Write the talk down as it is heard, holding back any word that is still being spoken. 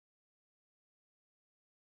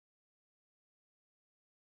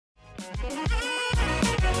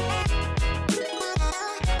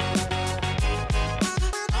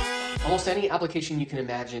Almost any application you can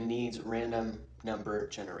imagine needs random number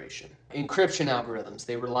generation. Encryption algorithms,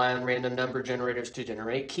 they rely on random number generators to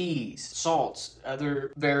generate keys, salts,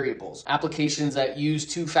 other variables. Applications that use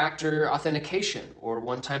two-factor authentication or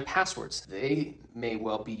one-time passwords, they may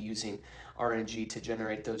well be using RNG to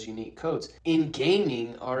generate those unique codes. In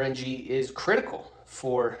gaming, RNG is critical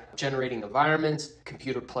for generating environments,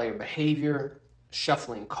 computer player behavior,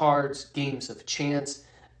 shuffling cards, games of chance.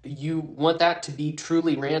 You want that to be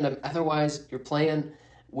truly random, otherwise you're playing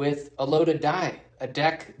with a loaded die, a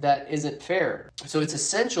deck that isn't fair. So it's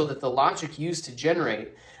essential that the logic used to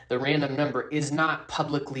generate the random number is not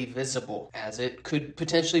publicly visible, as it could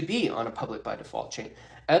potentially be on a public by default chain.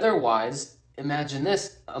 Otherwise, imagine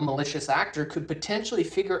this, a malicious actor could potentially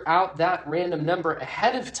figure out that random number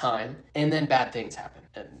ahead of time, and then bad things happen.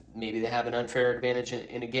 And maybe they have an unfair advantage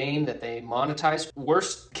in a game that they monetize.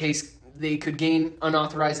 Worst case, they could gain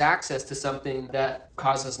unauthorized access to something that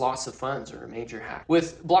causes loss of funds or a major hack.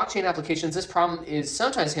 With blockchain applications, this problem is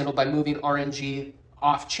sometimes handled by moving RNG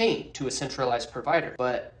off-chain to a centralized provider,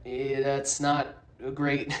 but that's not a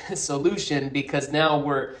great solution, because now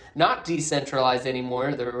we're not decentralized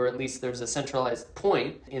anymore, or at least there's a centralized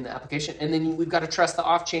point in the application, and then we've got to trust the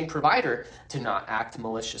off-chain provider to not act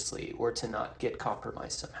maliciously or to not get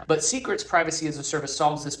compromised somehow. But Secret's privacy as a service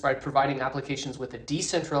solves this by providing applications with a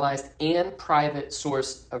decentralized and private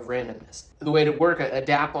source of randomness. The way to work, a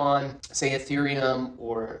dApp on, say, Ethereum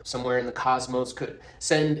or somewhere in the cosmos could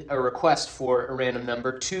send a request for a random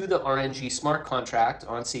number to the RNG smart contract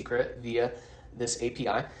on Secret via this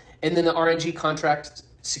API, and then the RNG contract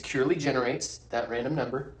securely generates that random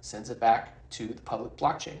number, sends it back to the public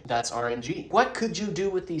blockchain. That's RNG. What could you do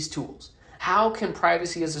with these tools? How can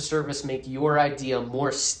privacy as a service make your idea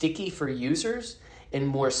more sticky for users and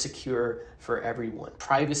more secure for everyone?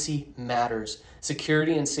 Privacy matters.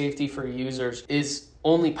 Security and safety for users is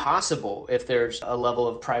only possible if there's a level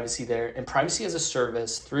of privacy there, and privacy as a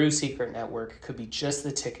service through Secret Network could be just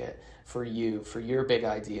the ticket for you, for your big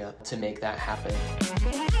idea to make that happen.